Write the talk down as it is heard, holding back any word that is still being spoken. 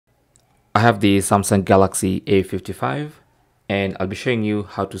I have the Samsung Galaxy A55 and I'll be showing you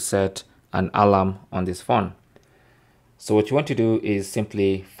how to set an alarm on this phone. So what you want to do is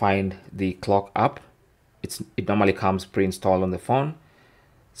simply find the clock app. It normally comes pre-installed on the phone.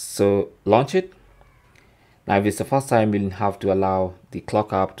 So launch it. Now if it's the first time, you'll have to allow the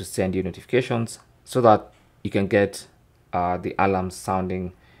clock app to send you notifications so that you can get the alarm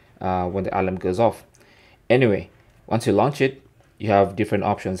sounding when the alarm goes off. Anyway, once you launch it, you have different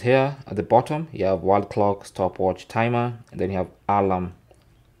options here. At the bottom, you have wall clock, stopwatch, timer, and then you have alarm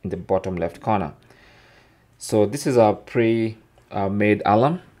in the bottom left corner. So this is a pre-made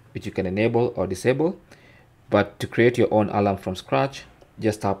alarm which you can enable or disable. But to create your own alarm from scratch,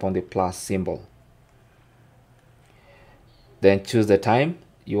 just tap on the plus symbol. Then choose the time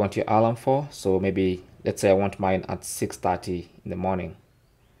you want your alarm for. So maybe, let's say I want mine at 6:30 in the morning.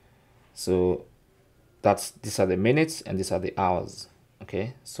 So these are the minutes and these are the hours.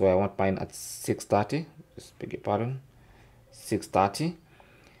 Okay, so I want mine at 6:30, just beg your pardon, 6:30.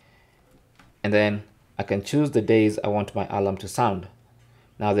 And then I can choose the days I want my alarm to sound.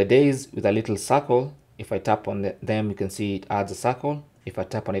 Now the days with a little circle, if I tap on them, you can see it adds a circle. If I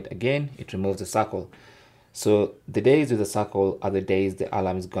tap on it again, it removes the circle. So the days with the circle are the days the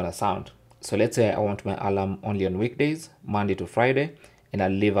alarm is gonna sound. So let's say I want my alarm only on weekdays, Monday to Friday, and I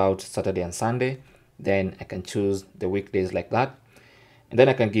leave out Saturday and Sunday. Then I can choose the weekdays like that. And then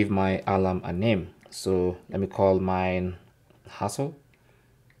I can give my alarm a name. So let me call mine Hustle,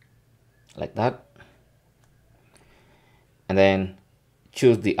 like that. And then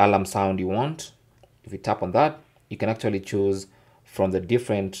choose the alarm sound you want. If you tap on that, you can actually choose from the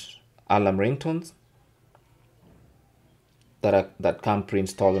different alarm ringtones that come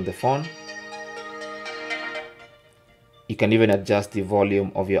pre-installed on the phone. You can even adjust the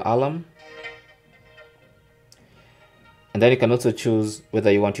volume of your alarm. And then you can also choose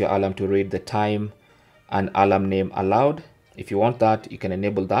whether you want your alarm to read the time and alarm name aloud. If you want that, you can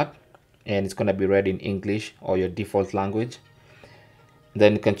enable that, and it's going to be read in English or your default language.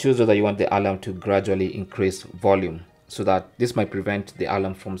 Then you can choose whether you want the alarm to gradually increase volume, so that this might prevent the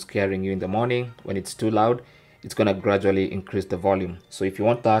alarm from scaring you in the morning when it's too loud. It's going to gradually increase the volume. So if you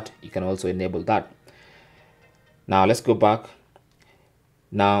want that, you can also enable that. Now let's go back.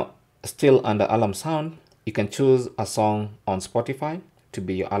 Now still under alarm sound, you can choose a song on Spotify to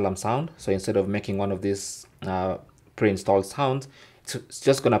be your alarm sound. So instead of making one of these pre-installed sounds, it's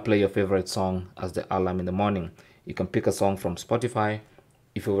just going to play your favorite song as the alarm in the morning. You can pick a song from Spotify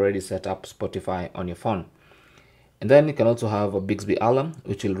if you've already set up Spotify on your phone. And then you can also have a Bixby alarm,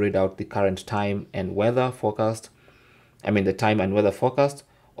 which will read out the current time and weather forecast. The time and weather forecast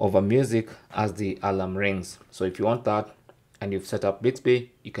over music as the alarm rings. So if you want that and you've set up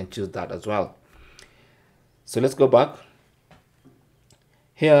Bixby, you can choose that as well. So let's go back.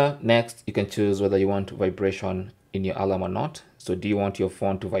 Here, next, you can choose whether you want vibration in your alarm or not. So do you want your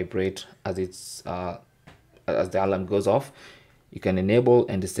phone to vibrate as the alarm goes off? You can enable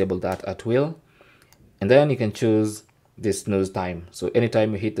and disable that at will. And then you can choose the snooze time. So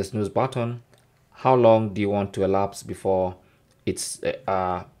anytime you hit the snooze button, how long do you want to elapse before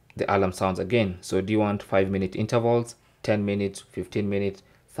the alarm sounds again? So do you want 5-minute intervals, 10 minutes, 15 minutes,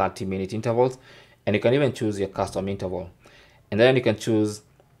 30-minute intervals? And you can even choose your custom interval. And then you can choose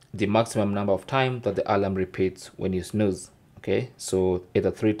the maximum number of times that the alarm repeats when you snooze. Okay, so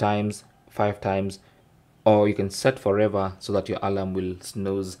either 3 times, 5 times, or you can set forever so that your alarm will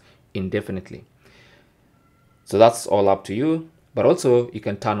snooze indefinitely. So that's all up to you, but also you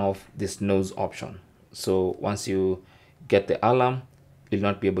can turn off the snooze option. So once you get the alarm, you'll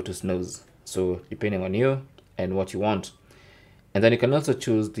not be able to snooze. So depending on you and what you want. And then you can also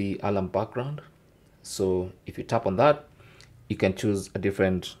choose the alarm background. So if you tap on that, you can choose a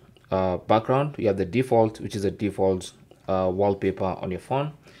different background. You have the default, which is a default wallpaper on your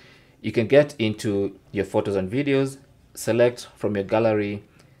phone. You can get into your photos and videos, select from your gallery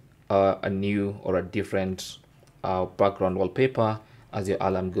a new or a different background wallpaper as your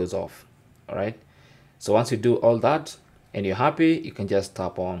alarm goes off. All right, so once you do all that and you're happy, you can just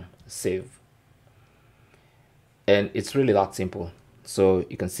tap on save, and it's really that simple. So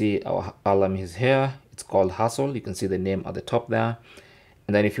you can see our alarm is here. It's called Hustle. You can see the name at the top there,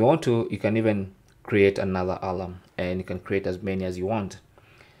 and then if you want to, you can even create another alarm, and you can create as many as you want.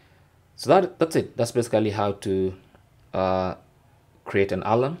 So that's it. That's basically how to create an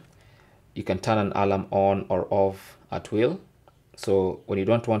alarm. You can turn an alarm on or off at will. So when you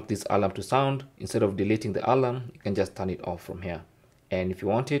don't want this alarm to sound, instead of deleting the alarm, you can just turn it off from here. And if you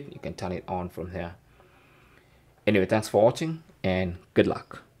want it, you can turn it on from here. Anyway, thanks for watching and good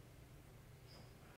luck.